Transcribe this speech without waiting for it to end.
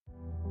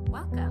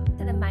Welcome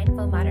to the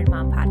Mindful Modern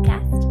Mom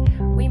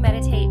podcast. We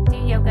meditate, do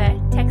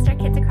yoga, text our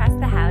kids across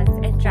the house,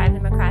 and drive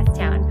them across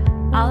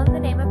town, all in the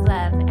name of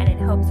love and in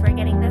hopes we're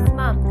getting this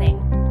mom thing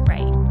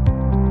right.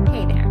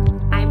 Hey there,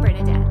 I'm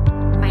Bernadette,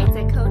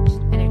 mindset coach,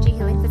 energy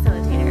healing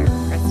facilitator,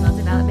 personal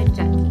development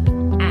junkie,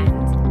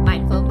 and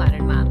mindful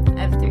modern mom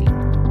of 3.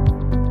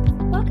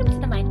 Welcome to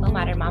the Mindful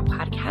Modern Mom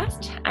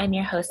podcast. I'm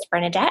your host,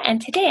 Bernadette,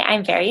 and today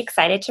I'm very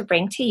excited to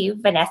bring to you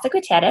Vanessa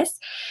Gutierrez,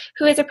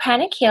 who is a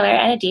pranic healer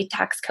and a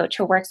detox coach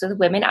who works with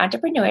women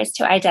entrepreneurs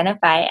to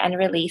identify and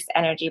release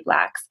energy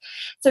blocks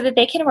so that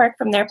they can work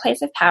from their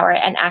place of power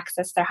and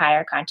access their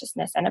higher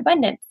consciousness and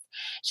abundance.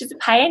 She's a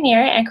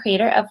pioneer and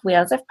creator of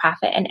Wheels of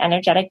Profit, an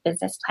energetic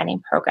business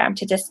planning program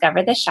to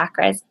discover the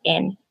chakras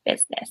in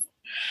business.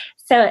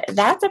 So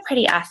that's a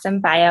pretty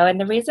awesome bio.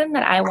 And the reason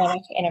that I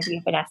wanted to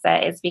interview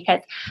Vanessa is because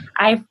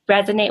I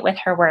resonate with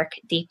her work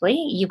deeply.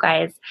 You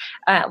guys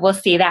will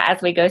see that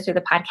as we go through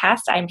the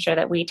podcast. I'm sure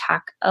that we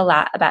talk a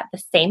lot about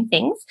the same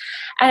things.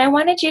 And I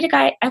want you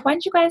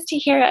guys to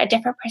hear a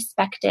different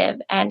perspective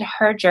and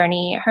her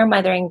journey, her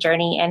mothering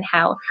journey, and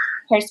how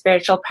her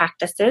spiritual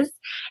practices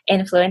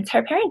influence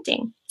her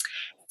parenting.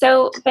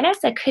 So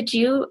Vanessa, could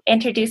you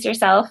introduce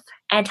yourself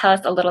and tell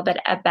us a little bit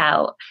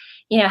about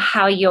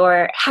how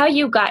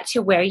you got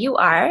to where you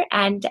are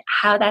and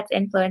how that's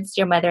influenced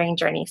your mothering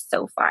journey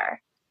so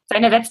far? So I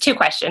know that's 2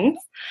 questions,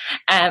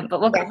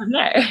 but we'll go from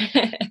there.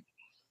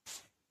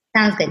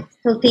 Sounds good.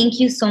 So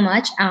thank you so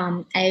much.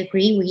 I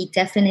agree. We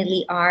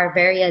definitely are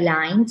very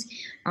aligned.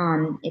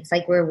 It's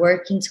like we're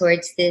working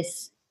towards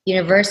this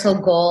universal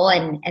goal,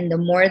 and the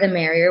more the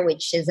merrier,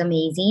 which is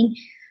amazing.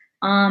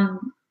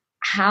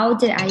 How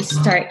did I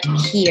start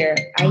here?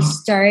 I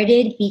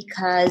started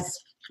because...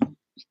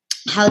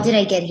 How did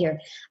I get here?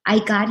 I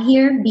got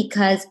here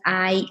because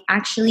I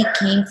actually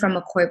came from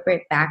a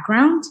corporate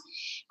background,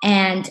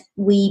 and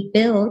we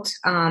built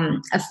a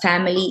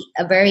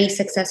very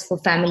successful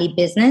family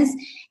business,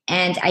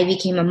 and I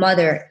became a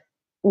mother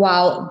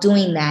while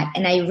doing that.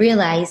 And I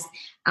realized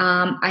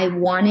I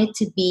wanted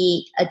to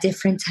be a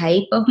different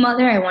type of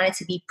mother. I wanted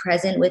to be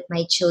present with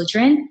my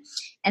children.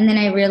 And then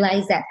I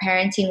realized that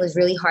parenting was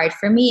really hard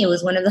for me. It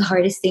was one of the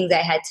hardest things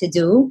I had to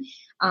do.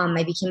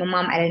 I became a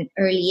mom at an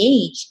early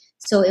age.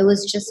 So it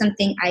was just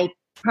something I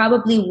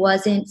probably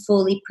wasn't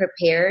fully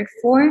prepared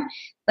for,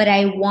 but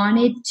I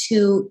wanted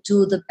to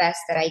do the best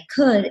that I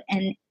could.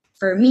 And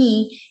for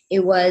me,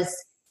 it was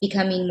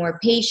becoming more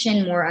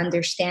patient, more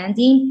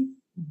understanding.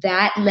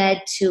 That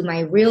led to my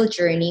real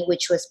journey,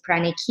 which was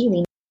pranic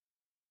healing.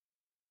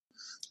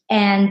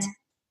 And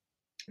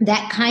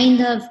that kind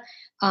of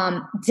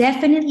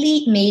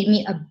definitely made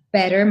me a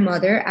better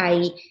mother.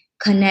 I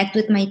connect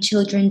with my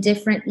children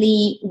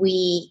differently.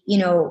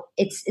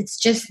 It's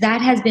just that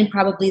has been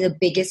probably the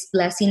biggest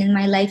blessing in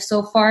my life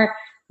so far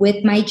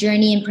with my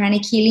journey in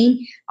pranic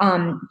healing,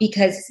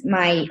 because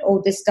my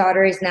oldest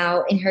daughter is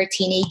now in her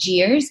teenage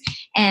years,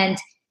 and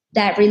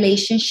that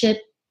relationship,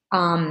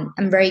 I'm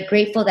very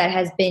grateful that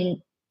has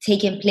been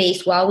taking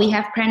place while we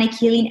have pranic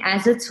healing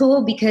as a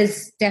tool,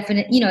 because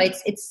definitely,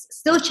 it's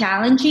still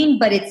challenging,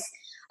 but it's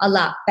a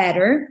lot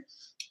better.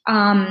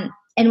 And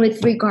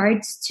with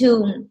regards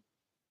to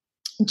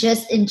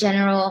just in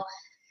general,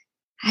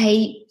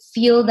 I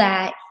feel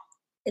that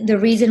the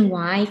reason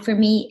why for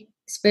me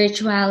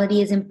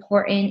spirituality is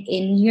important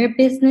in your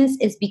business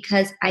is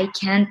because I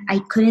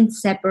couldn't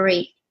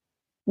separate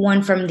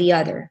one from the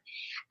other.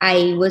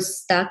 I was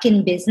stuck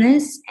in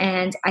business,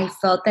 and I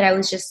felt that I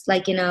was just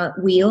like in a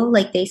wheel,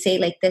 like they say,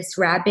 like this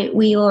rabbit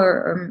wheel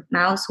or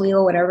mouse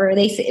wheel, whatever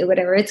they say,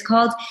 whatever it's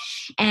called.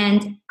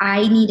 And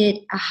I needed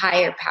a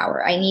higher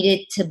power. I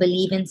needed to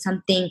believe in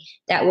something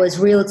that was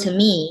real to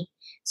me,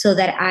 so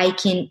that I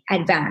can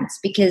advance,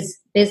 because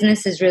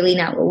business is really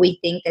not what we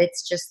think, that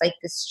it's just like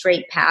this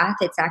straight path.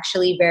 It's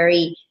actually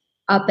very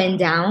up and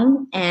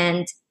down,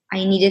 and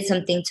I needed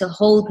something to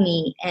hold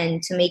me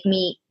and to make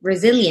me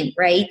resilient,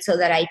 right? So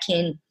that I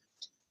can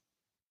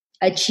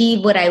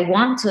achieve what I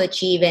want to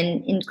achieve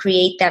and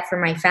create that for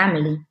my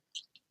family.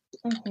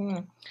 Mm-hmm.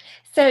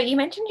 So you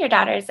mentioned your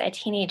daughter's a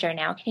teenager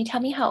now. Can you tell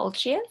me how old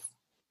she is?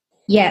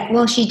 Yeah,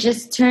 well, she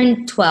just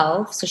turned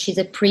 12, so she's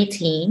a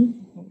preteen.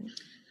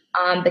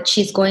 But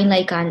she's going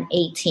like on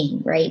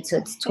 18, right? So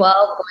it's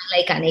 12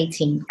 going like on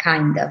 18,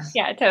 kind of.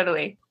 Yeah,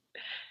 totally.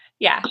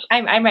 Yeah,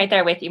 I'm right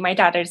there with you. My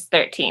daughter's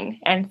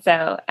 13. And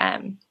so,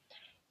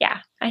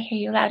 I hear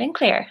you loud and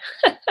clear.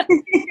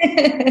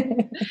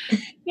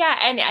 Yeah,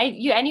 and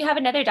you have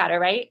another daughter,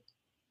 right?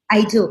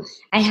 I do.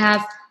 I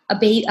have a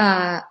baby.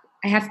 I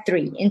have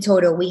 3 in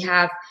total. We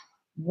have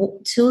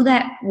 2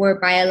 that were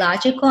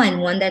biological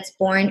and 1 that's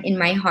born in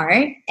my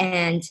heart.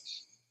 And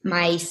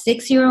my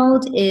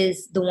 6-year-old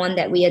is the one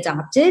that we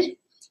adopted.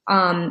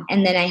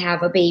 And then I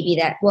have a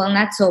baby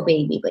not so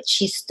baby, but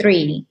she's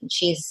 3.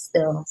 She's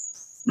still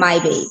my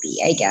baby,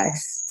 I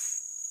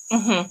guess.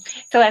 Mm-hmm.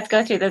 So let's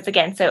go through those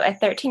again. So a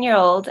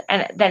 13-year-old,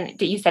 and then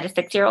you said a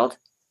 6-year-old?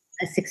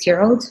 A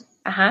 6-year-old.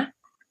 Uh-huh.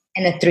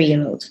 And a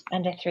 3-year-old.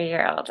 And a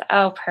 3-year-old.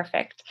 Oh,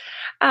 perfect.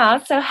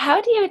 So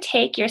how do you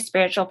take your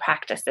spiritual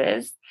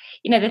practices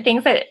the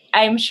things that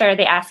I'm sure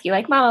they ask you,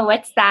 like, Mama,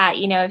 what's that?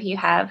 If you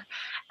have,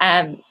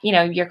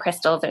 your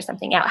crystals or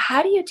something out,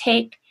 how do you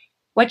take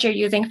what you're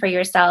using for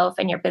yourself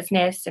and your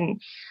business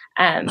and,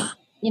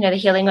 the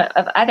healing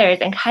of others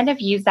and kind of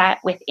use that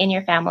within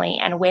your family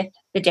and with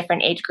the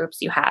different age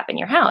groups you have in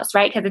your house,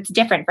 right? Because it's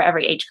different for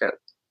every age group.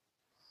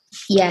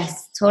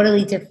 Yes,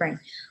 totally different.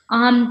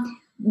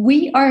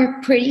 We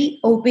are pretty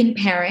open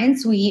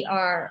parents. We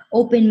are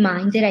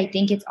open-minded. I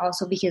think it's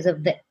also because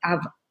of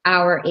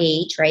our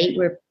age, right?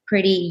 We're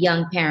pretty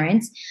young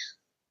parents.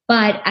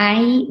 But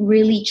I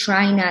really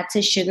try not to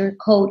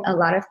sugarcoat a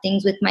lot of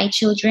things with my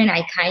children.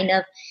 I kind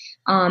of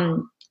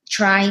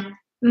try.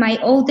 My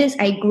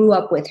oldest, I grew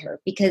up with her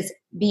because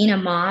being a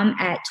mom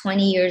at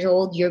 20 years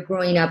old, you're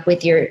growing up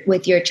with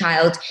your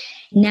child.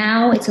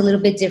 Now it's a little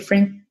bit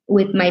different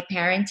with my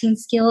parenting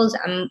skills.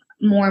 I'm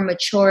more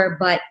mature,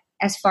 but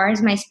as far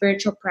as my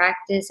spiritual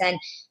practice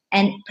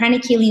and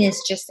pranic healing is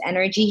just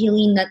energy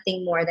healing,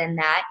 nothing more than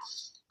that.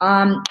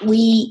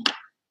 We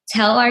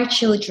tell our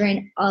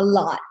children a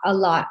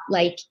lot,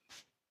 like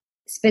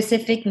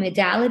specific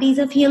modalities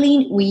of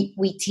healing.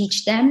 We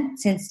teach them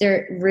since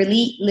they're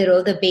really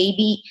little. The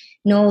baby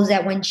knows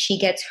that when she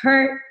gets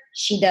hurt,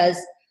 she does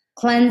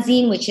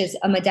cleansing, which is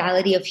a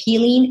modality of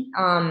healing.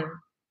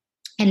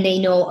 And they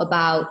know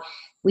about,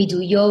 we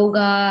do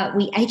yoga.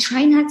 I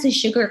try not to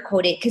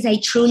sugarcoat it because I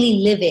truly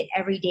live it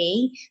every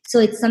day. So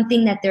it's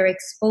something that they're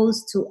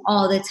exposed to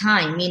all the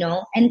time,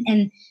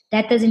 and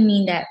that doesn't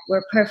mean that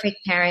we're perfect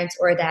parents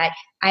or that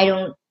I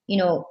don't,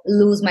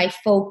 lose my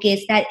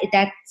focus.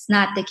 That's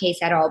not the case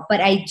at all.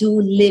 But I do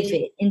live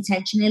it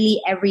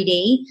intentionally every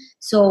day.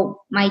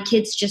 So my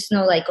kids just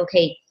know, like,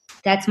 okay,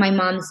 that's my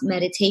mom's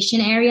meditation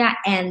area,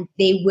 and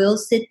they will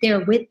sit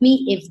there with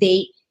me if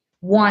they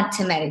want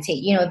to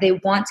meditate. They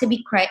want to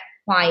be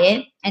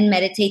quiet and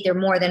meditate. They're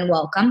more than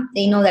welcome.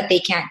 They know that they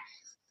can't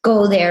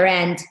go there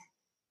and,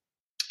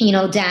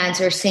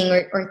 dance or sing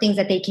or things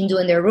that they can do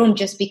in their room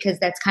just because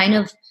that's kind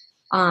of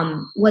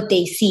what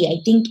they see. I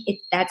think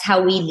that's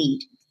how we lead,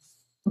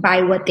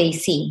 by what they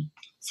see.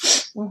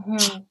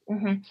 Mm-hmm,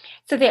 mm-hmm.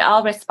 So they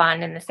all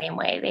respond in the same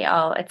way.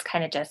 It's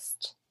kind of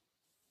just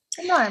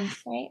the norm,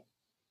 right?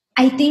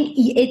 I think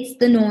it's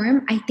the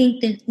norm. I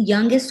think the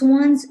youngest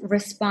ones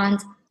respond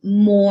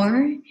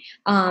more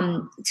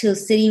to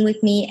sitting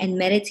with me and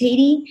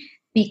meditating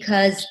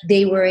because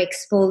they were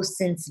exposed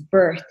since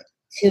birth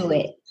to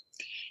it.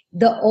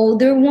 The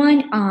older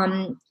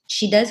one,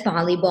 she does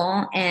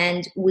volleyball,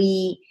 and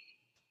we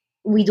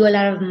do a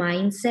lot of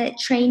mindset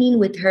training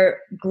with her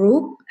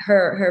group,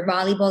 her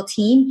volleyball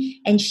team,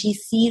 and she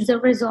sees the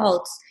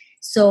results.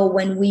 So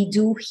when we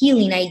do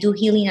healing, I do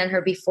healing on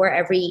her before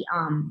every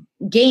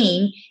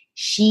game.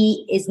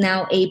 She is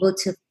now able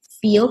to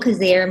feel, because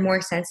they are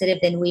more sensitive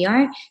than we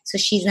are. So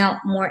she's now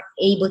more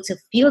able to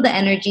feel the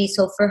energy.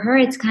 So for her,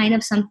 it's kind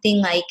of something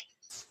like,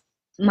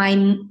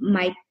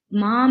 my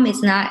mom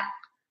is not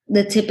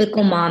the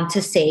typical mom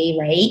to say,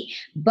 right?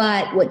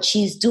 But what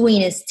she's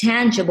doing is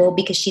tangible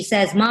because she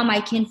says, Mom,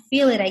 I can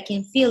feel it. I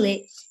can feel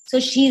it. So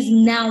she's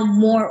now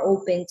more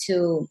open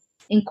to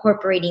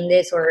incorporating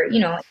this, or,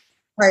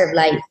 part of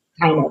life,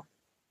 kind of.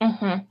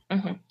 Mm-hmm,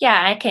 mm-hmm.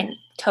 Yeah, I can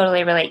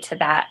totally relate to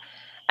that.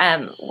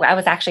 I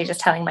was actually just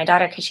telling my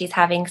daughter, because she's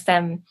having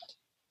some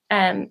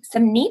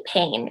knee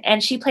pain,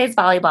 and she plays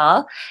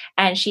volleyball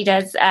and she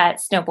does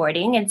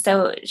snowboarding. And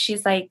so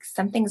she's like,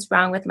 something's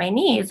wrong with my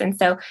knees. And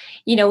so,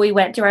 we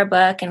went through our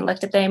book and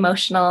looked at the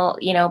emotional,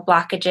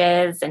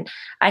 blockages, and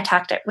I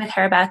talked with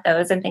her about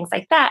those and things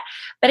like that.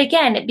 But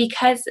again,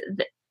 because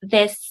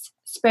this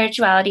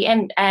spirituality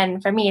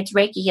and for me, it's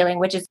Reiki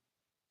healing,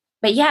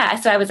 but yeah,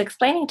 so I was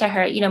explaining to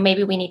her,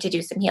 maybe we need to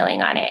do some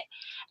healing on it.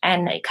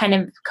 And kind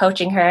of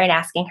coaching her and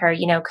asking her,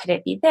 could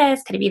it be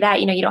this? Could it be that?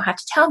 You don't have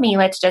to tell me.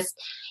 Let's just,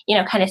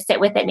 kind of sit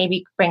with it.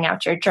 Maybe bring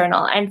out your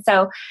journal. And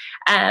so,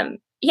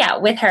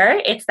 with her,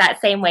 it's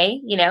that same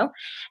way,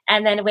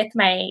 And then with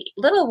my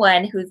little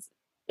one,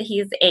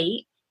 he's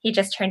 8. He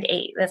just turned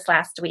 8 this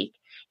last week.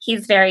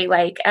 He's very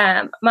like,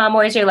 Mom,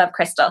 where's your love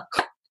crystal?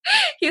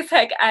 He's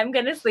like, I'm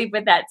going to sleep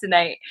with that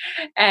tonight.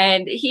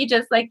 And he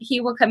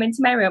will come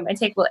into my room and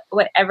take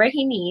whatever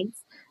he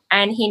needs.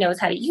 And he knows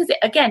how to use it,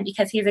 again,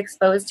 because he's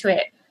exposed to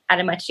it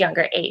at a much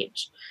younger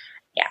age.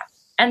 Yeah.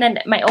 And then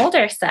my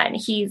older son,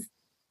 he's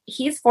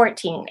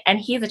 14, and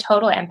he's a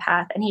total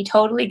empath, and he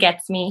totally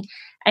gets me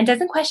and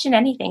doesn't question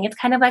anything. It's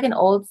kind of like an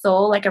old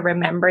soul, like a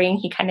remembering.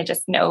 He kind of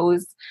just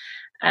knows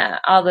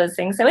all those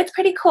things. So it's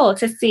pretty cool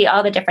to see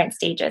all the different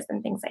stages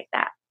and things like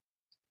that.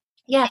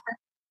 Yeah.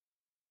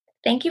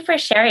 Thank you for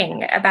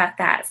sharing about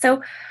that.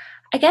 So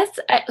I guess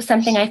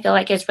something I feel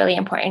like is really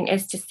important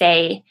is to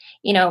say,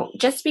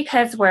 just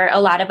because we're a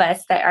lot of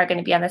us that are going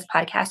to be on this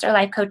podcast are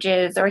life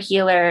coaches or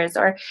healers,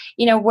 or,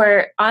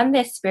 we're on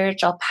this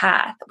spiritual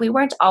path. We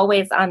weren't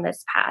always on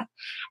this path.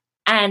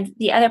 And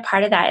the other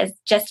part of that is,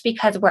 just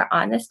because we're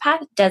on this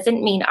path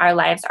doesn't mean our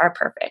lives are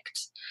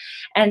perfect.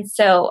 And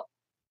so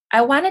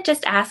I want to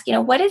just ask,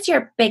 what is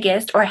your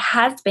biggest, or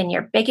has been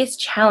your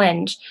biggest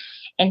challenge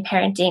in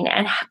parenting,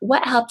 and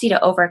what helped you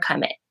to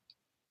overcome it?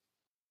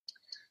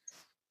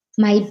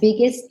 My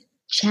biggest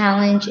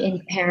challenge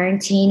in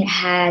parenting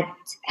has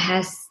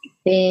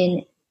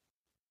been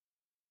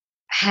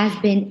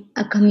having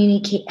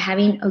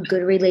a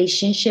good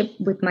relationship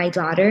with my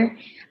daughter.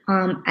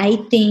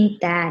 I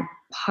think that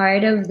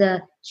part of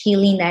the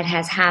healing that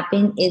has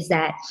happened is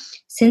that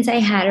since I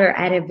had her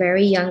at a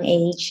very young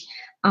age,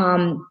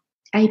 um,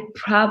 I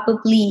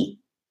probably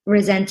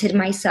resented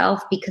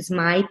myself because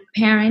my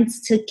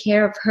parents took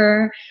care of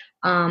her,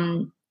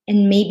 and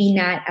maybe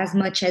not as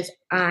much as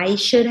I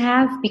should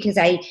have, because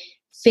I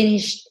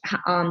finished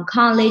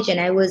college and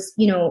I was,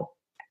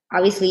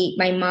 obviously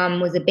my mom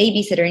was a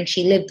babysitter and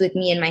she lived with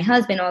me and my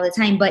husband all the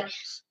time, but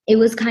it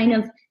was kind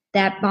of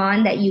that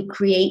bond that you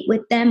create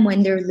with them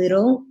when they're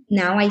little.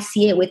 Now I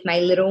see it with my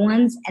little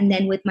ones, and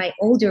then with my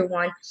older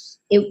one,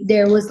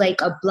 there was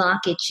like a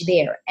blockage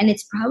there, and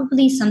it's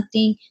probably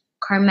something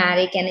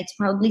karmatic and it's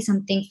probably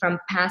something from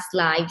past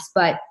lives,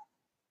 but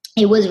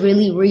it was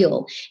really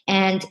real,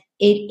 and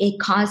it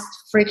caused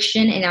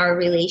friction in our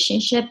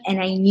relationship. And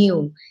I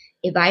knew,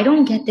 if I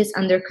don't get this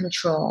under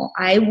control,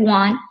 I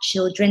want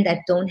children that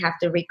don't have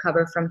to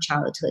recover from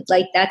childhood.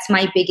 Like, that's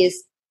my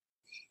biggest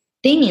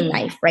thing in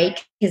life,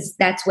 right? Because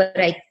that's what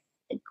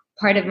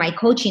part of my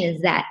coaching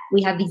is, that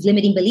we have these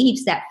limiting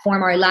beliefs that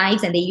form our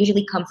lives, and they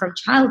usually come from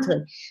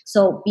childhood.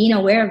 So being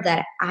aware of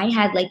that, I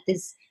had like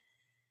this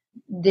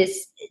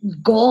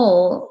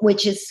goal,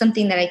 which is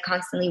something that I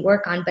constantly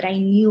work on, but I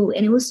knew,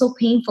 and it was so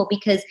painful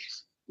because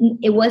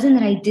it wasn't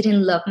that I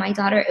didn't love my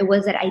daughter. It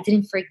was that I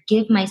didn't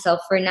forgive myself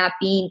for not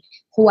being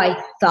who I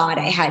thought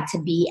I had to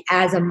be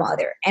as a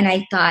mother. And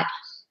I thought,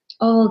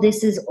 oh,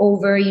 this is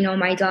over.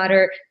 My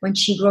daughter, when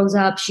she grows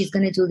up, she's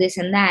going to do this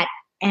and that.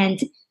 And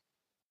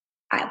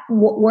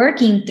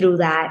working through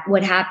that,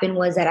 what happened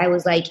was that I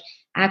was like,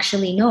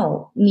 actually,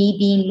 no, me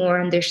being more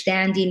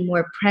understanding,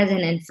 more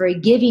present, and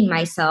forgiving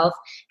myself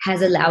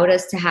has allowed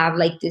us to have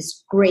like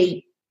this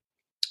great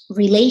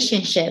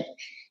relationship.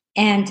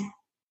 And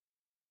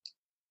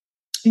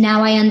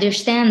now I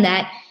understand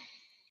that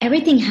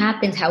everything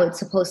happens how it's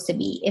supposed to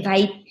be. If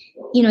I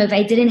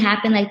didn't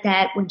happen like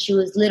that when she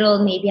was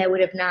little, maybe I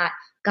would have not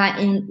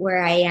gotten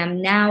where I am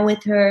now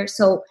with her.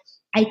 So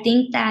I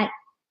think that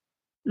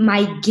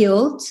my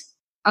guilt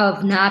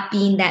of not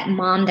being that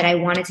mom that I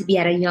wanted to be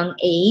at a young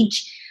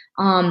age,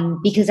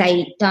 because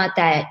I thought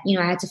that,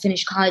 I had to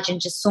finish college and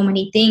just so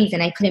many things,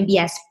 and I couldn't be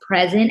as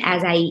present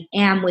as I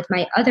am with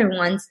my other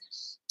ones,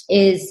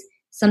 is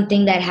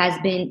something that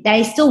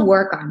I still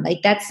work on. Like,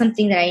 that's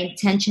something that I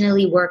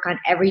intentionally work on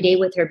every day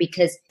with her,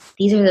 because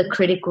these are the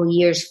critical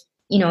years,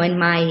 in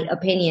my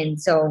opinion.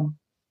 So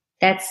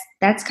that's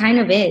kind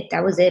of it.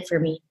 That was it for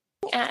me.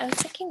 I was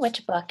thinking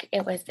which book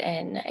it was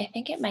in. I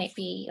think it might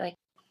be like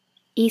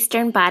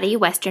Eastern Body,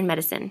 Western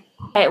Medicine,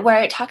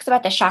 where it talks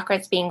about the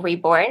chakras being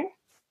reborn,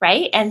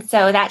 right? And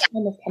so that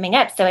time is coming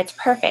up. So it's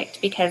perfect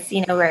because,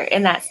 we're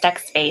in that stuck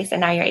space,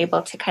 and now you're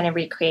able to kind of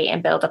recreate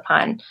and build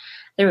upon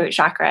the root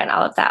chakra and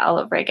all of that all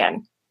over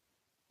again.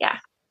 Yeah.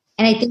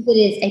 And I think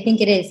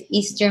it is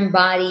Eastern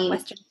Body,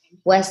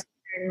 Western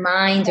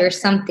Mind, or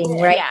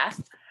something, right? Yeah.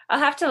 I'll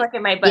have to look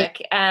at my book.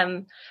 Yeah.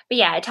 But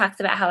yeah, it talks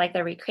about how like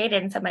they're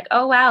recreated. And so I'm like,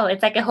 oh, wow,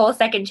 it's like a whole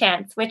second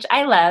chance, which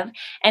I love.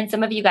 And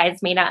some of you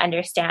guys may not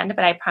understand,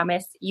 but I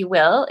promise you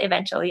will.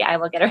 Eventually, I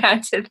will get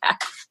around to that.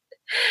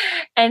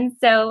 And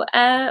so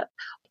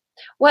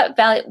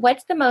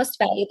what's the most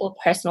valuable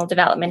personal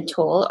development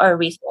tool or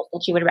resource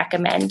that you would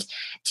recommend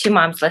to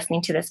moms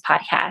listening to this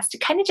podcast?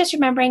 Kind of just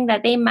remembering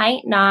that they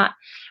might not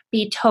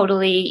be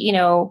totally,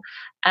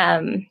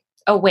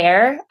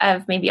 aware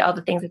of maybe all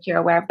the things that you're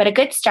aware of, but a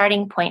good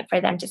starting point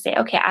for them to say,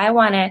 okay, I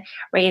want to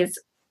raise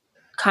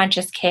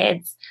conscious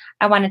kids.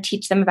 I want to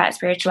teach them about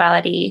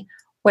spirituality.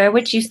 Where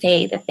would you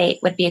say that they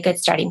would be a good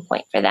starting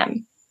point for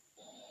them?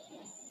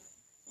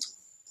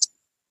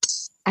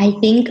 I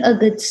think a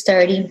good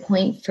starting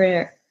point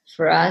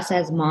for us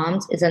as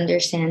moms is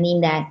understanding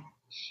that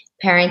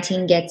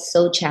parenting gets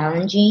so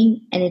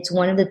challenging, and it's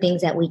one of the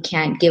things that we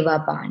can't give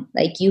up on.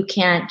 Like, you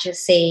can't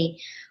just say,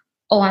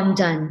 oh, I'm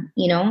done,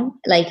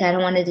 like, I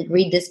don't want to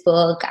read this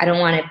book. I don't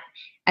want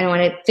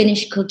to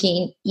finish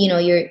cooking.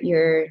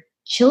 Your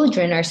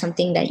children are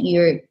something that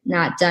you're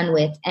not done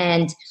with.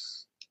 And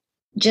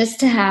just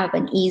to have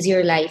an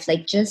easier life,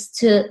 like just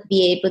to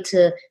be able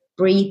to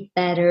breathe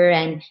better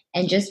and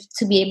just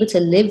to be able to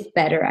live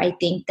better. I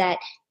think that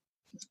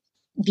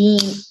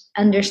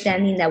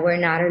understanding that we're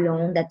not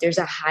alone, that there's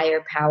a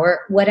higher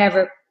power,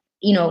 whatever,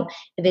 if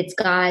it's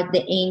God,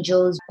 the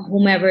angels,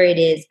 whomever it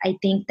is, I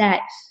think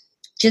that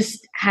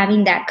just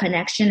having that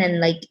connection and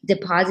like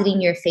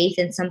depositing your faith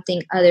in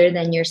something other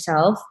than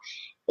yourself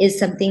is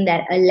something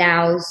that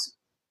allows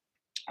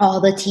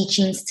all the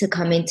teachings to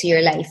come into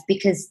your life,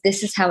 because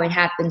this is how it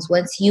happens.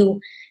 Once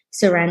you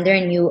surrender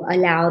and you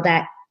allow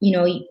that,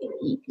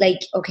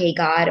 like, okay,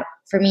 God,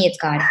 for me, it's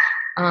God.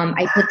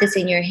 I put this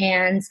in your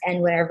hands,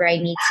 and whatever I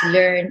need to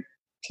learn,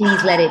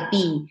 please let it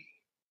be.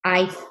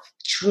 I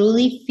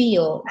truly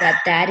feel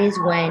that is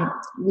when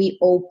we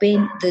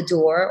open the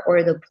door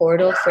or the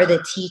portal for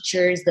the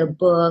teachers, the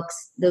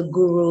books, the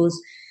gurus.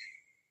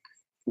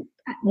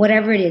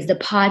 whatever it is, the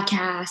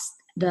podcast,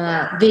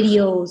 the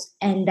videos,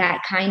 and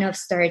that kind of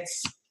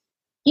starts,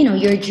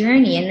 your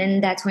journey. And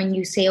then that's when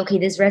you say, okay,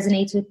 this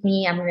resonates with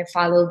me. I'm going to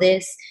follow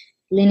this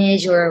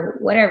lineage or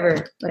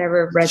whatever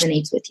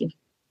resonates with you.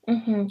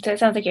 Mm-hmm. So it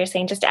sounds like you're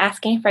saying just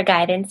asking for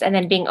guidance and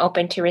then being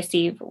open to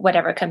receive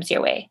whatever comes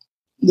your way.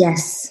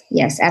 Yes,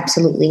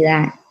 absolutely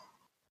that.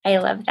 I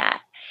love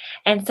that.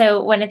 And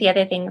so one of the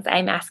other things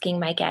I'm asking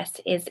my guests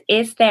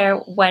is there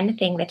one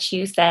thing that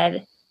you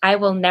said, I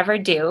will never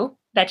do,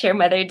 that your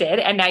mother did,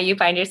 and now you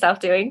find yourself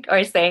doing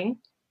or saying?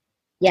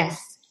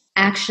 Yes,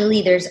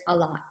 actually, there's a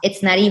lot.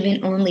 It's not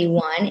even only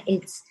one.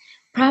 It's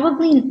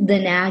probably the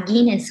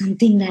nagging is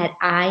something that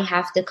I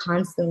have to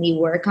constantly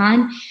work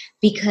on,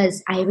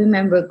 because I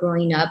remember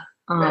growing up,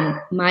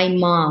 my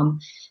mom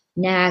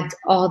nagged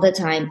all the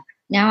time.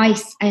 Now I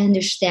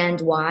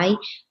understand why,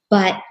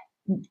 but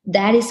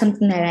that is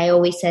something that I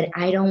always said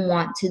I don't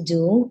want to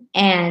do,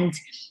 and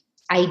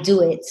I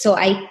do it. So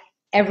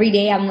every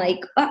day I'm like,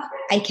 oh,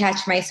 I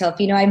catch myself,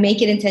 I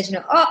make it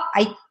intentional. Oh,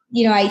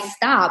 I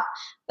stop,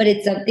 but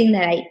it's something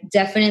that I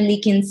definitely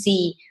can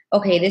see.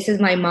 Okay, this is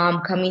my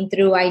mom coming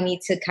through. I need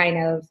to kind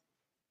of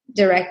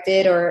direct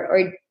it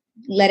or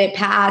let it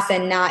pass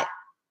and not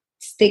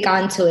stick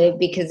onto it,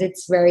 because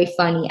it's very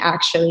funny.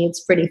 Actually, it's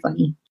pretty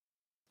funny.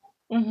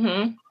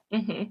 Mm-hmm.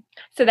 Mm-hmm.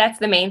 So that's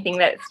the main thing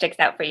that sticks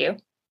out for you.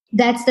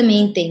 That's the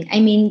main thing.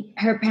 I mean,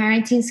 her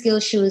parenting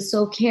skills, she was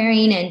so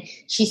caring, and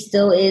she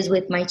still is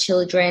with my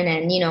children.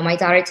 And, my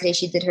daughter today,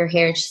 she did her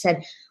hair and she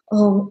said,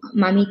 oh,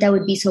 Mamita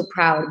would be so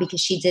proud because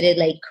she did it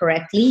like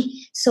correctly.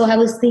 So I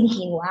was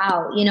thinking,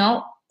 wow,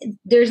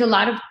 there's a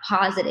lot of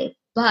positive,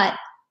 but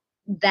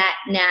that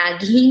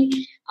nagging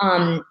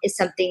is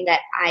something that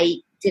I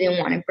didn't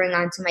want to bring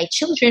onto my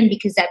children,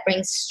 because that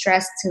brings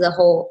stress to the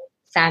whole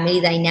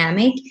family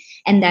dynamic.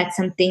 And that's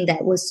something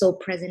that was so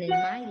present in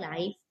my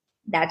life.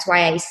 That's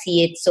why I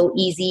see it so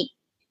easy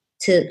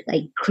to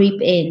like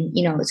creep in,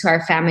 to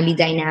our family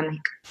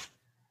dynamic.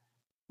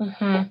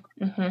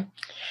 Mm-hmm. Mm-hmm.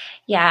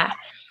 Yeah.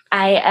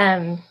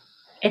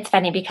 It's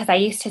funny because I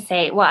used to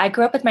say, well, I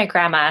grew up with my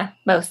grandma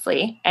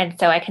mostly. And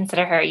so I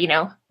consider her,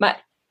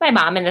 my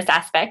mom in this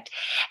aspect.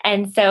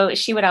 And so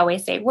she would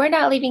always say, we're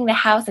not leaving the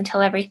house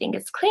until everything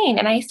is clean.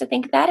 And I used to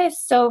think that is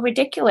so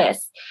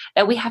ridiculous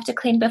that we have to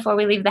clean before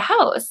we leave the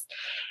house.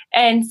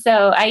 And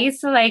so I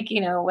used to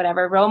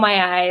roll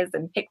my eyes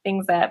and pick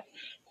things up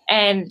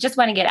and just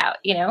want to get out,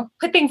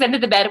 put things under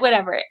the bed,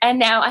 whatever. And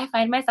now I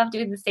find myself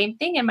doing the same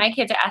thing. And my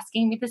kids are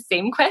asking me the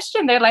same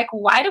question. They're like,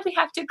 why do we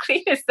have to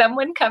clean? Is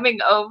someone coming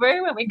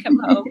over when we come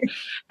home?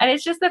 And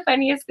it's just the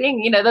funniest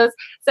thing, those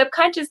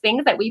subconscious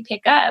things that we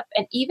pick up.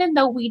 And even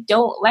though we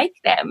don't like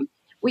them,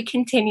 we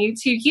continue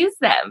to use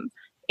them.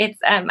 It's,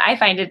 I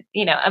find it,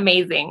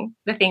 amazing,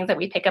 the things that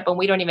we pick up and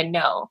we don't even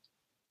know.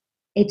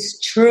 It's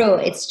true.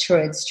 It's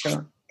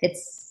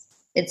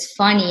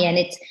funny.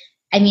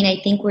 And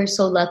I think we're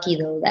so lucky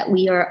though that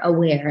we are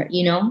aware,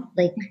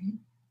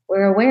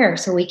 we're aware,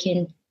 so we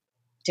can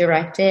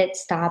direct it,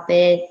 stop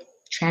it,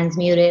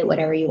 transmute it,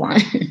 whatever you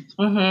want.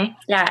 Mm-hmm.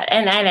 Yeah.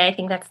 And I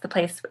think that's the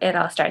place it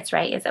all starts,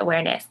 right? Is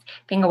awareness,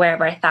 being aware of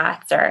our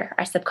thoughts or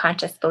our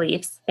subconscious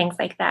beliefs, things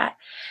like that.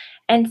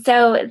 And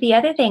so the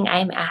other thing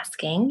I'm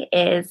asking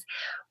is,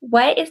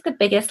 what is the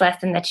biggest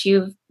lesson that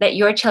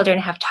your children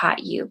have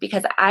taught you?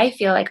 Because I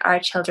feel like our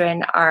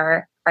children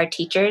are our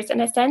teachers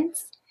in a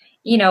sense.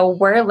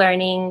 We're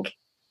learning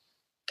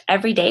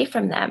every day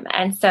from them.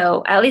 And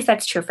so at least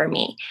that's true for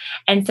me.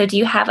 And so do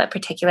you have a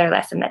particular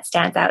lesson that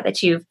stands out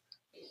that you've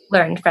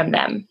learned from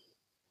them?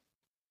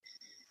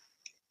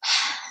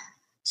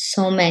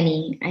 So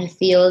many. I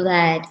feel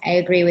that I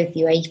agree with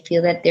you. I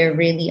feel that they're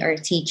really our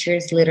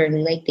teachers,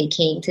 literally, like they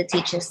came to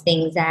teach us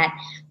things that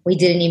we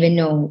didn't even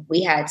know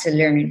we had to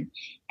learn.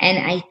 And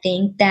I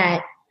think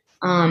that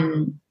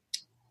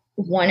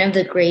one of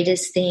the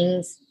greatest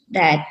things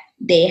that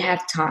they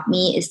have taught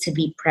me is to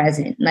be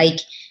present. Like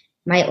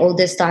my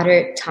oldest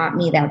daughter taught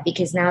me that,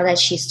 because now that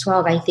she's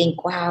 12, I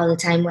think, wow, the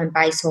time went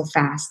by so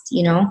fast,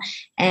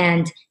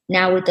 And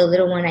now with the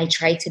little one, I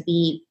try to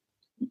be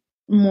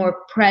more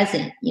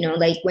present,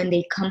 like when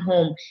they come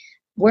home.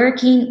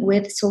 Working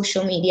with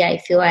social media, I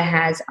feel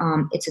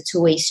it's a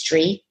two-way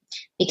street,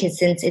 because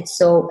since it's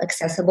so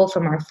accessible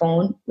from our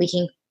phone, we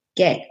can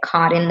get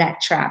caught in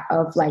that trap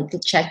of like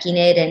checking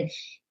it and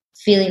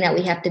feeling that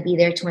we have to be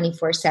there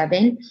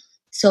 24/7.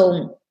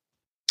 So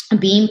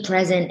being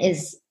present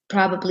is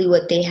probably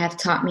what they have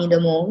taught me the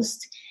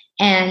most.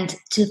 And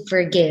to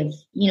forgive,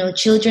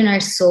 children are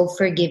so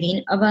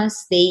forgiving of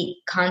us. They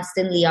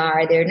constantly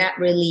are. They're not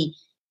really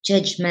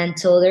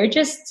judgmental. They're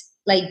just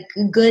like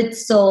good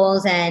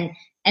souls and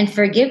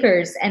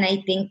forgivers. And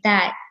I think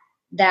that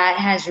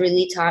has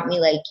really taught me,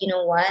 like, you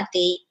know what,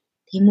 they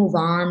move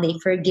on, they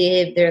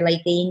forgive, they're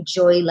like, they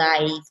enjoy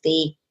life,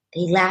 they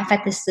laugh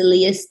at the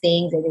silliest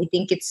things, and they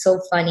think it's so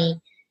funny.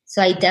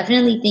 So I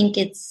definitely think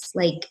it's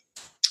like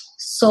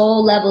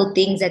soul level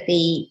things that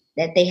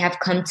they have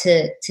come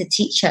to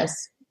teach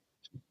us.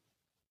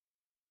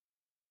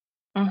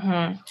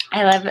 Mm-hmm.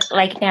 I love,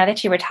 like, now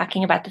that you were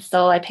talking about the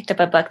soul, I picked up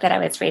a book that I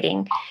was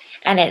reading,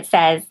 and it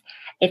says,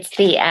 It's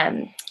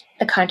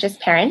the conscious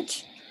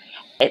parent.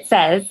 It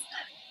says,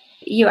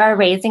 you are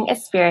raising a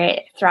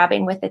spirit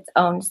throbbing with its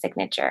own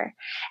signature.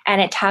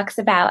 And it talks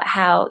about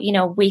how,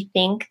 we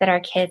think that our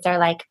kids are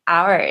like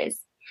ours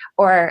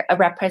or a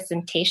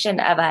representation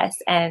of us,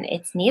 and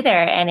it's neither.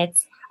 And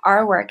it's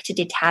our work to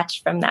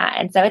detach from that.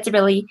 And so it's a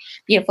really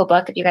beautiful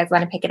book if you guys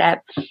want to pick it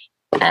up.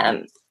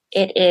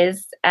 It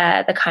is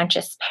The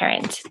Conscious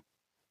Parent.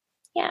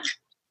 Yeah.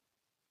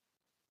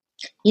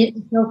 It's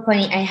so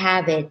funny. I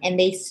have it, and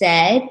they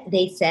said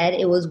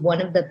it was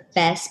one of the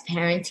best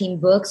parenting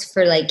books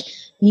for like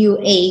new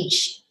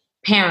age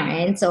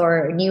parents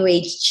or new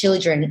age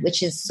children,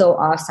 which is so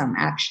awesome.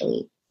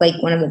 Actually,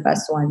 like one of the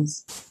best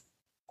ones.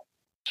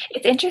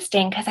 It's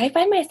interesting because I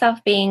find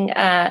myself being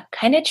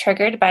kind of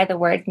triggered by the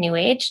word new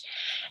age,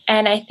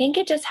 and I think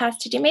it just has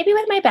to do maybe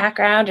with my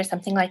background or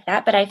something like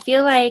that. But I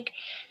feel like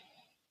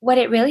what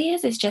it really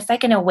is just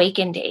like an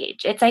awakened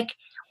age. It's like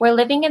we're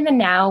living in the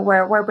now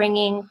where we're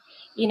bringing,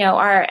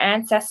 our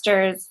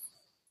ancestors'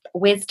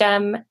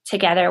 wisdom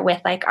together with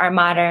like our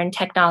modern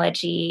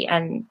technology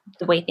and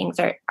the way things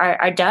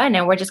are done.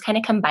 And we're just kind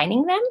of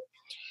combining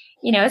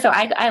them, so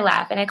I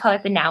laugh and I call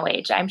it the now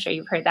age. I'm sure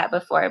you've heard that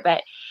before,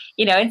 but,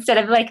 instead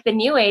of like the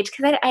new age,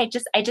 because I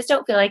just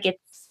don't feel like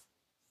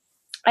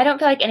I don't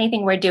feel like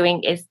anything we're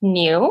doing is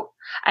new.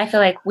 I feel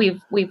like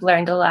we've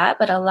learned a lot,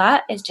 but a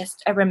lot is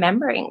just a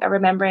remembering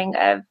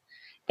of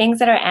things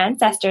that our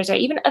ancestors or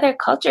even other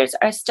cultures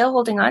are still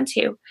holding on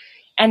to,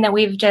 and that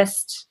we've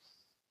just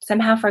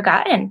somehow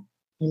forgotten.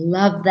 I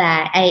love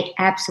that. I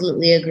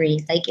absolutely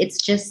agree. Like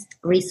it's just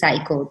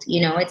recycled,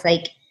 it's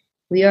like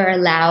we are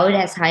allowed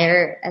as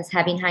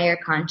having higher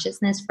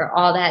consciousness for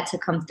all that to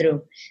come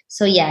through.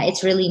 So yeah,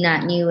 it's really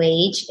not new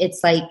age.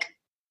 It's like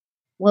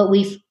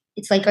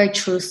it's like our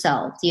true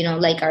self,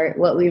 like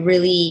what we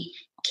really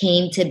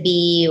came to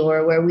be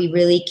or where we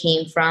really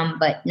came from,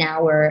 but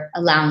now we're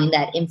allowing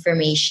that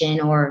information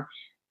or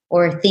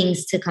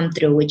things to come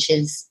through, which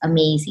is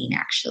amazing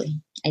actually.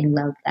 I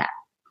love that.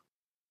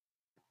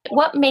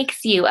 What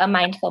makes you a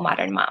mindful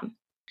modern mom?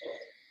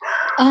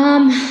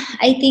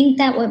 I think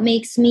that what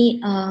makes me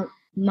a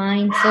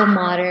mindful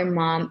modern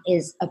mom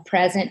is a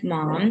present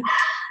mom,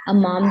 a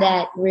mom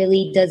that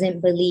really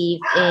doesn't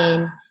believe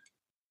in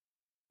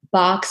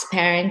box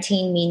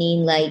parenting,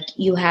 meaning like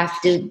you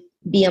have to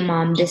be a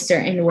mom this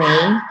certain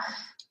way.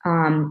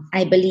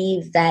 I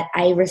believe that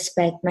I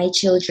respect my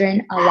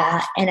children a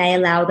lot and I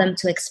allow them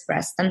to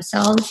express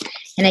themselves.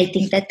 And I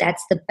think that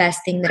that's the best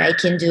thing that I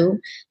can do.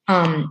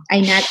 I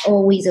not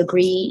always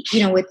agree,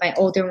 with my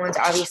older ones.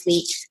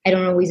 Obviously, I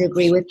don't always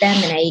agree with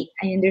them. And I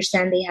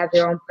understand they have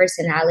their own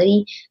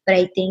personality. But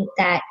I think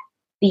that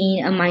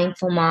being a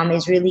mindful mom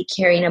is really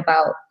caring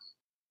about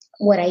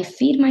what I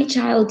feed my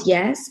child,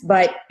 yes.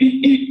 But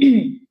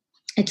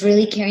it's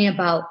really caring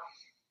about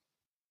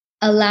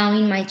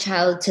allowing my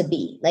child to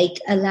be, like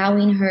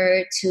allowing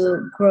her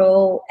to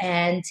grow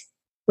and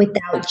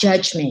without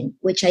judgment,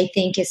 which I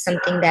think is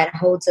something that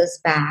holds us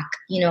back,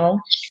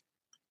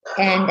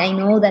 and I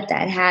know that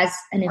has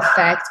an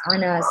effect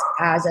on us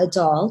as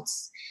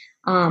adults.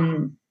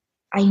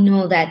 I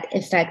know that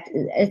effect,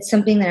 it's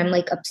something that I'm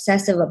like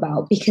obsessive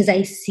about because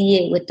I see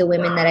it with the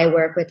women that I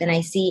work with, and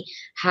I see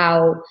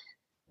how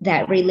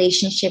that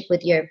relationship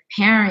with your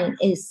parent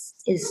is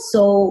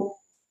so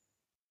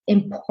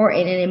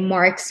important and it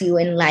marks you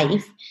in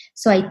life.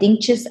 So I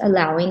think just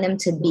allowing them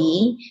to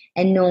be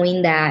and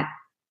knowing that,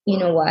 you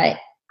know what,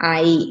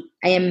 I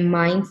am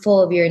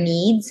mindful of your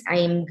needs. I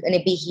am going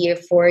to be here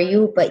for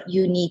you, but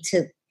you need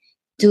to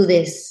do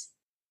this.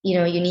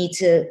 You need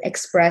to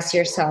express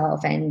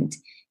yourself and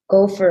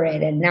go for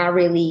it and not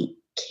really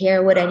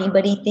care what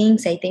anybody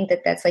thinks. I think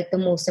that that's like the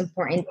most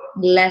important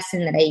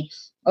lesson that I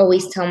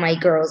always tell my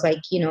girls, like,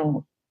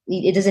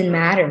 it doesn't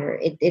matter.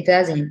 It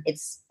doesn't.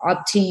 It's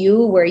up to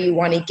you where you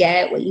want to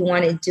get, what you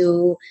want to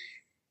do,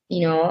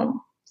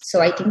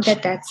 So I think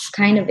that that's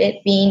kind of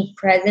it, being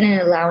present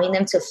and allowing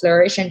them to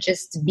flourish and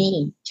just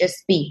be.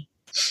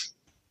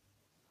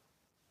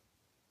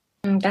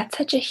 That's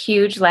such a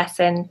huge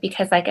lesson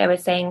because, like I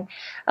was saying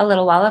a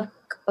little while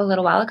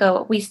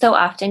ago, we so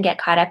often get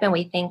caught up and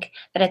we think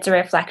that it's a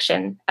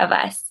reflection of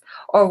us,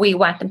 or we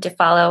want them to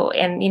follow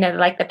in,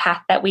 like the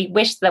path that we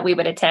wish that we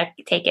would have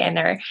taken,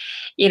 or,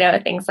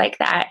 things like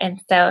that. And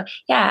so,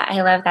 yeah,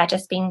 I love that,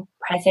 just being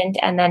present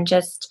and then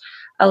just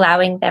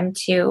allowing them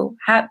to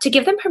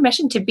give them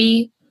permission to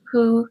be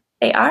who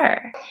they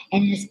are.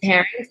 And as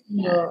parents,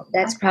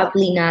 that's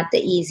probably not the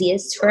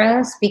easiest for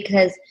us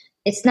because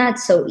it's not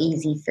so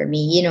easy for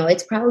me.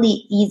 It's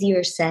probably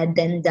easier said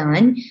than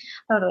done.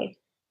 Totally.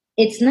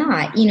 It's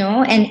not,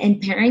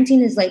 and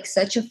parenting is like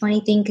such a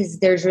funny thing because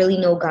there's really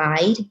no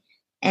guide.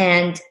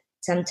 And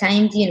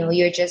sometimes,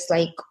 you're just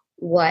like,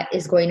 what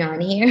is going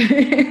on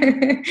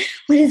here?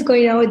 What is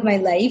going on with my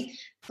life?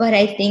 But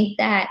I think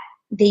that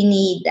they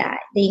need that.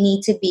 They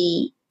need to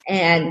be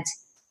and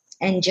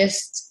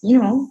just,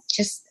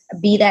 just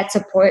be that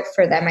support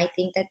for them. I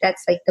think that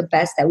that's like the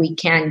best that we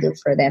can do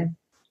for them.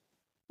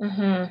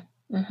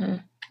 Mm-hmm. Mm-hmm.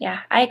 Yeah,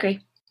 I agree.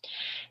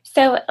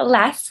 So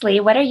lastly,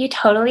 what are you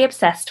totally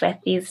obsessed with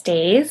these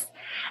days?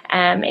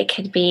 It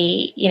could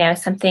be,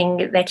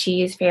 something that you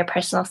use for your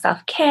personal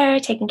self-care,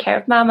 taking care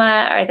of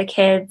mama or the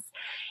kids.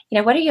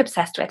 What are you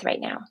obsessed with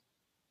right now?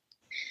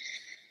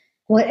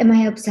 What am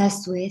I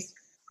obsessed with?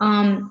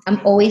 I'm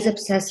always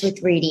obsessed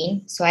with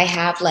reading. So I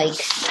have like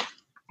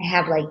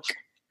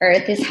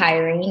Earth is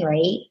Hiring,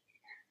 right?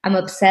 I'm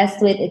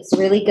obsessed with, it's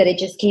really good. It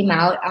just came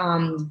out.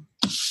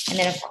 And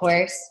then, of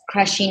course,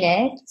 Crushing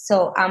It.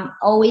 So I'm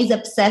always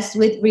obsessed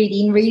with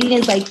reading. Reading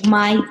is like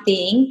my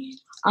thing.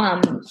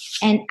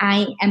 And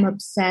I am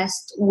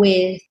obsessed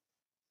with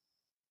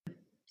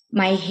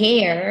my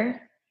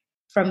hair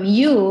from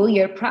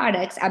your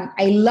products.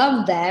 I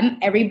love them.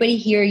 Everybody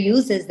here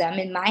uses them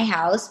in my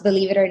house.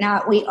 Believe it or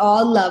not, we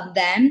all love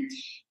them.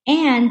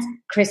 And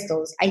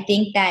crystals. I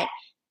think that,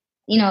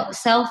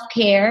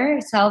 self-care,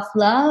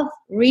 self-love,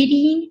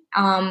 reading,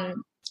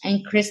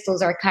 and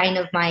crystals are kind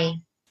of my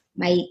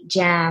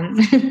jam.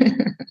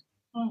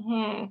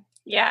 Mm-hmm.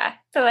 Yeah.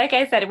 So like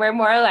I said, we're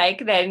more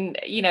alike than,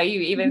 you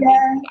even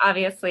think.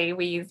 Obviously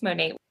we use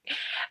Monet.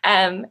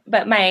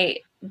 But my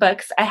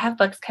books, I have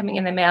books coming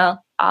in the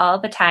mail all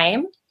the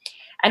time.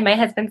 And my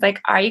husband's like,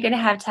 are you going to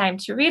have time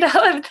to read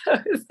all of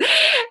those?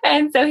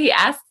 And so he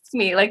asks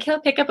me, like, he'll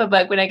pick up a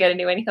book when I get a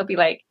new one. He'll be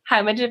like,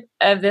 how much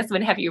of this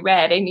one have you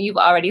read? And you've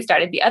already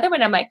started the other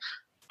one. I'm like,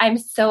 I'm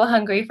so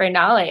hungry for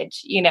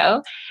knowledge,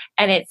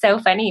 And it's so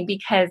funny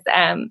because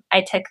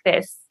I took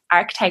this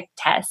archetype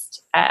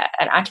test,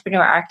 an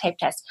entrepreneur archetype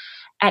test,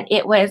 and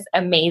it was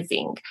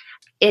amazing.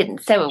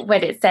 So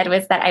what it said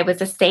was that I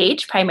was a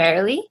sage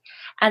primarily,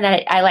 and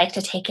that I like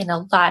to take in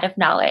a lot of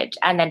knowledge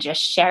and then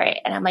just share it.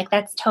 And I'm like,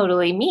 that's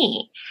totally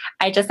me.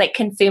 I just like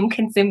consume.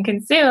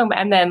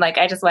 And then like,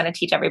 I just want to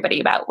teach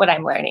everybody about what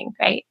I'm learning.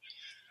 Right.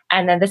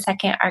 And then the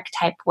second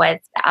archetype was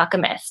the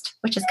alchemist,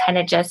 which is kind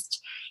of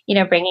just,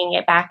 bringing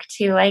it back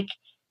to like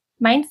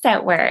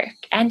mindset work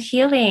and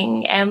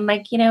healing and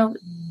like,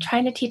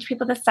 trying to teach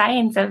people the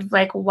science of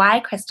like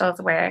why crystals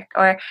work,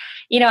 or,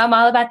 I'm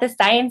all about the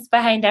science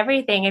behind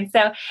everything. And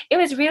so it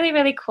was really,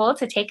 really cool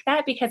to take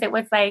that, because it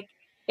was like,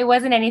 it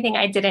wasn't anything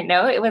I didn't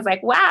know. It was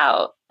like,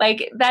 wow,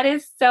 like that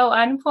is so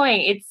on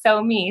point. It's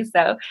so me.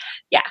 So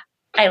yeah,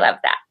 I love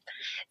that.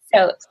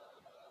 So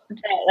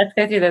let's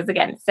go through those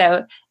again.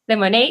 So the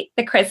Monet,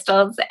 the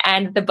crystals,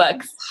 and the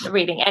books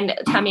reading. And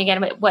tell me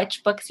again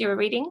which books you were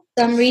reading.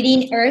 So I'm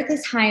reading Earth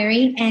is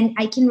Hiring, and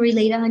I can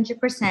relate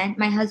 100%.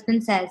 My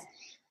husband says,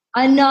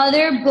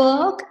 another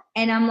book?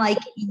 And I'm like,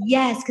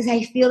 yes, because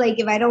I feel like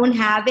if I don't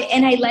have it,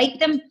 and I like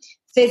them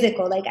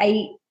physical, like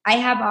I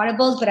have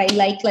audibles, but I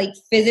like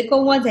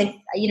physical ones.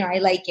 I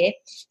like it.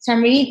 So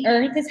I'm reading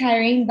Earth is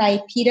Hiring by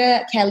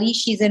Peter Kelly.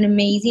 She's an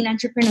amazing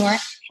entrepreneur.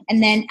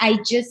 And then I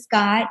just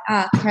got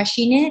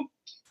Crushing It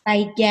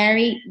by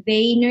Gary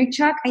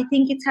Vaynerchuk. I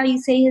think it's how you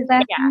say his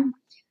last name.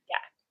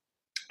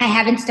 Yeah. I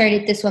haven't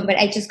started this one, but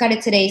I just got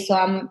it today, so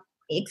I'm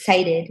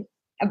excited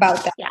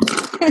about that. Yeah.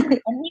 And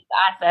he's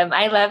awesome.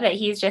 I love that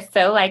he's just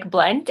so like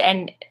blunt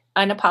and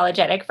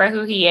unapologetic for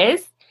who he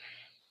is.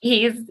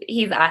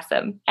 He's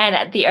awesome.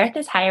 And The Earth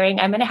is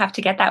Hiring, I'm going to have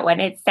to get that one.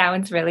 It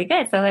sounds really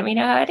good. So let me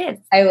know how it is.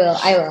 I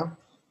will.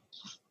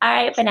 All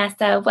right,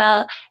 Vanessa.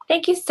 Well,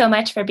 thank you so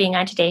much for being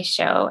on today's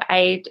show.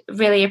 I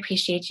really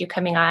appreciate you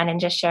coming on and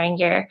just sharing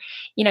your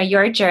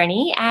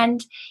journey,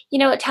 and,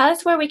 tell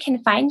us where we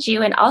can find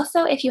you. And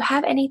also if you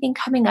have anything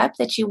coming up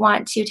that you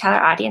want to tell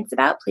our audience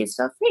about, please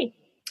feel free.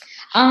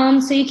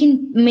 So you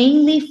can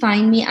mainly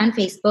find me on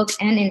Facebook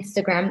and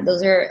Instagram.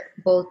 Those are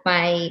both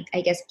my,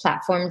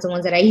 platforms, the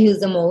ones that I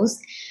use the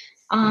most.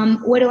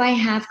 What do I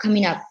have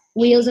coming up?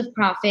 Wheels of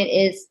Profit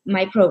is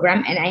my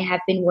program, and I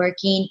have been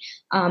working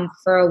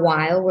for a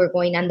while. We're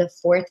going on the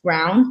 4th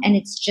round, and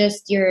it's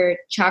just your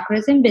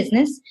chakras in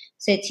business.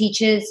 So it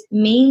teaches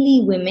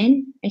mainly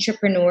women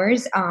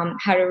entrepreneurs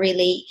how to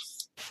relate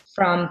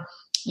from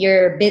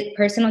your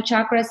personal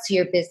chakras to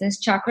your business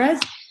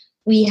chakras.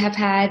 We have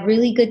had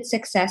really good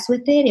success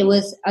with it. It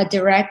was a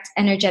direct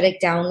energetic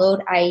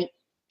download. I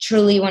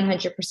truly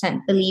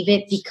 100% believe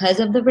it because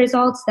of the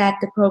results that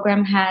the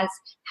program has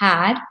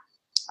had.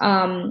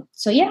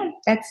 So yeah,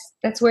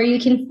 that's where you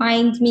can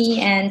find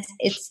me, and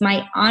it's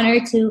my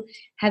honor to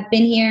have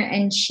been here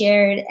and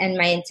shared. And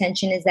my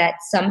intention is that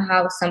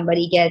somehow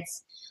somebody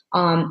gets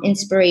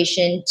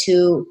inspiration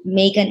to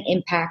make an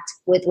impact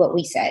with what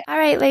we said. All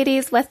right,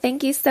 ladies. Well,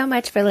 thank you so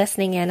much for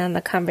listening in on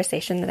the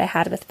conversation that I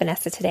had with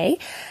Vanessa today.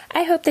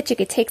 I hope that you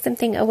could take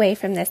something away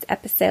from this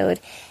episode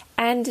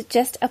and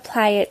just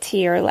apply it to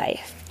your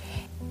life.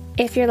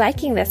 If you're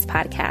liking this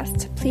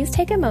podcast, please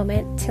take a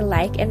moment to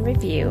like and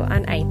review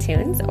on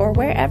iTunes or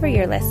wherever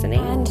you're listening,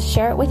 and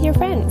share it with your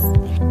friends.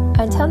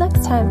 Until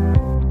next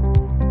time.